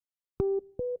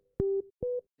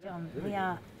Jon, we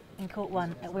are in court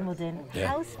one at Wimbledon. Yeah.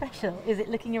 How special is it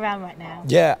looking around right now?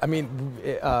 Yeah, I mean,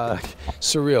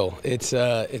 surreal. It's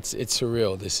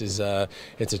surreal. This is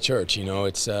it's a church, you know.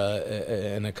 It's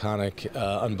an iconic,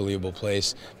 unbelievable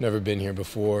place. Never been here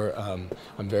before. I'm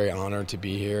very honored to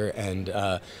be here.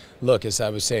 And look, as I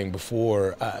was saying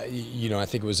before, you know, I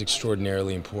think it was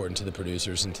extraordinarily important to the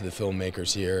producers and to the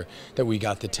filmmakers here that we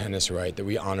got the tennis right, that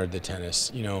we honored the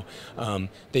tennis. You know,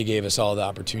 they gave us all the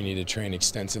opportunity to train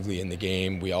extensively in the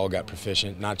game. We all got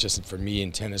proficient, not just for me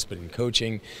in tennis, but in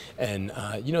coaching. And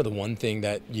you know, the one thing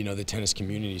that, you know, the tennis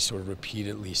community sort of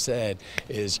repeatedly said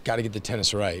is got to get the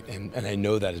tennis right. And I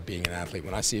know that as being an athlete.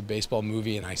 When I see a baseball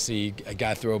movie and I see a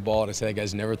guy throw a ball and I say that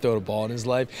guy's never thrown a ball in his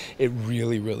life, it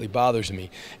really, really bothers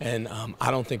me. And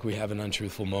I don't think we have an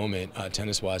untruthful moment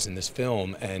tennis-wise in this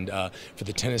film. And for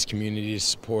the tennis community to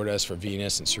support us, for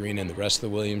Venus and Serena and the rest of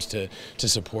the Williams to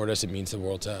support us, it means the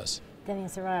world to us. Denny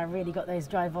and Serena really got those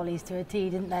drive volleys to a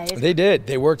tee, didn't they? They did.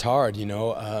 They worked hard, you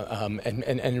know,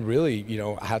 and really, you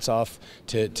know, hats off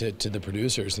to the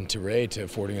producers and to Ray to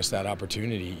affording us that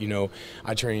opportunity. You know,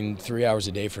 I trained 3 hours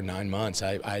a day for 9 months.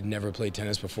 I had never played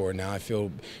tennis before. Now I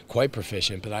feel quite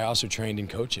proficient, but I also trained in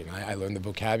coaching. I learned the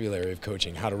vocabulary of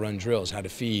coaching, how to run drills, how to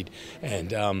feed,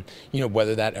 and you know,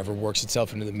 whether that ever works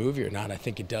itself into the movie or not, I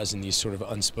think it does in these sort of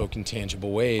unspoken,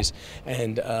 tangible ways.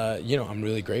 And you know, I'm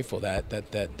really grateful that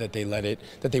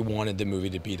they wanted the movie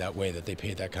to be that way, that they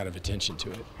paid that kind of attention to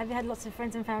it. Have you had lots of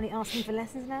friends and family asking for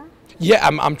lessons now? Yeah,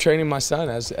 I'm training my son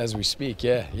as we speak.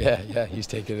 Yeah, he's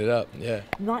taking it up. Yeah.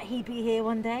 Might he be here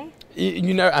one day?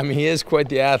 You know, I mean, he is quite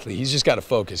the athlete. He's just got to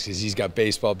focus because he's got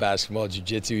baseball, basketball,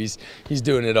 jiu-jitsu. He's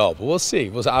doing it all. But we'll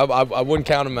see. I wouldn't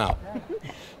count him out.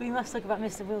 We must talk about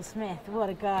Mr. Will Smith. What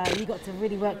a guy. You got to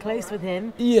really work close with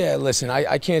him. Yeah, listen,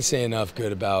 I can't say enough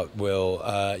good about Will.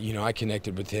 You know, I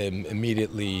connected with him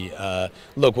immediately.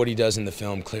 Look, what he does in the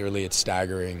film, clearly it's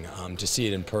staggering. To see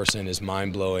it in person is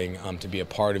mind-blowing. To be a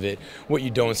part of it. What you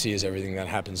don't see is everything that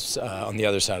happens on the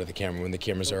other side of the camera when the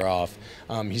cameras are off.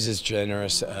 He's as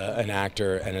generous an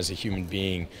actor and as a human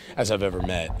being as I've ever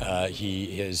met.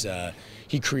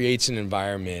 He creates an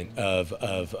environment of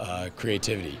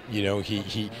creativity. You know,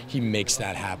 he makes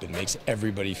that happen, makes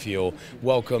everybody feel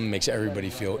welcome, makes everybody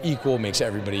feel equal, makes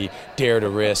everybody dare to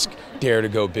risk, dare to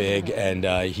go big, and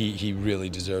he really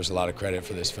deserves a lot of credit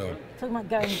for this film. Talking about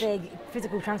going big,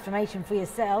 physical transformation for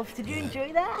yourself, did you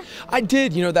enjoy that? I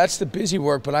did, you know, that's the busy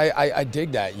work, but I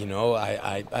dig that, you know.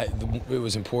 It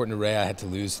was important to Ray. I had to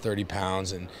lose 30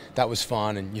 pounds, and that was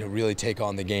fun, and, you know, really take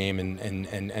on the game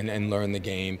and learn the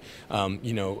game.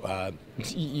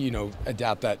 You know,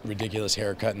 adapt that ridiculous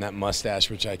haircut and that mustache,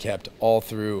 which I kept all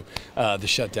through the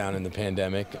shutdown and the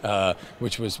pandemic,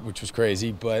 which was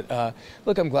crazy. But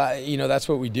look, I'm glad, you know, that's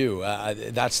what we do.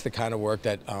 That's the kind of work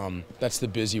that that's the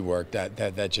busy work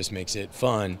that just makes it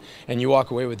fun. And you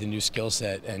walk away with a new skill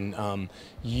set. And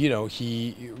you know,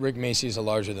 Rick Macy is a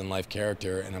larger than life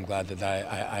character, and I'm glad that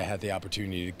I had the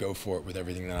opportunity to go for it with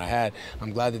everything that I had.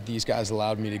 I'm glad that these guys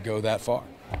allowed me to go that far.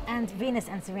 And Venus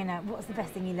and Serena, what's the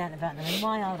best thing you learned about them, and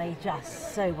why are they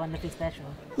just so wonderfully special?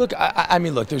 Look, I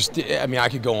mean, look, I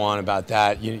could go on about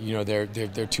that. You know, they're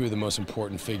two of the most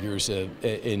important figures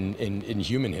in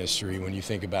human history when you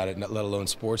think about it, let alone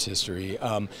sports history.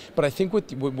 But I think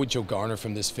what you'll garner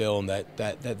from this film that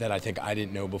I think I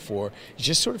didn't know before is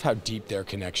just sort of how deep their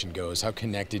connection goes, how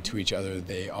connected to each other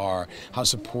they are, how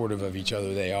supportive of each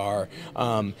other they are.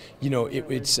 You know,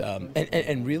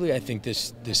 and really, I think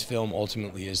this film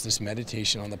ultimately is this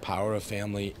meditation on the power of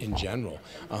family in general.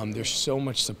 There's so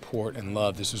much support and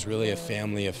love. This was really a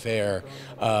family affair.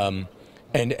 And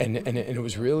it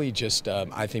was really just,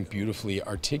 I think, beautifully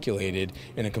articulated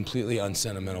in a completely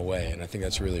unsentimental way, and I think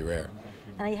that's really rare.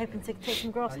 And are you hoping to take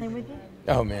some grass home with you?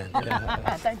 Oh, man.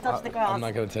 Yeah. Don't touch the grass. I'm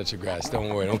not going to touch the grass.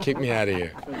 Don't worry. Don't kick me out of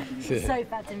here. So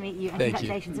glad to meet you, and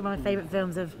congratulations on one of my favourite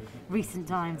films of recent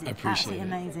times. It's I appreciate absolutely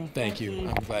amazing. Thank you.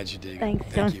 I'm glad you did. Thanks,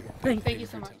 Thank Jon. you. Thank you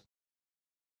so much.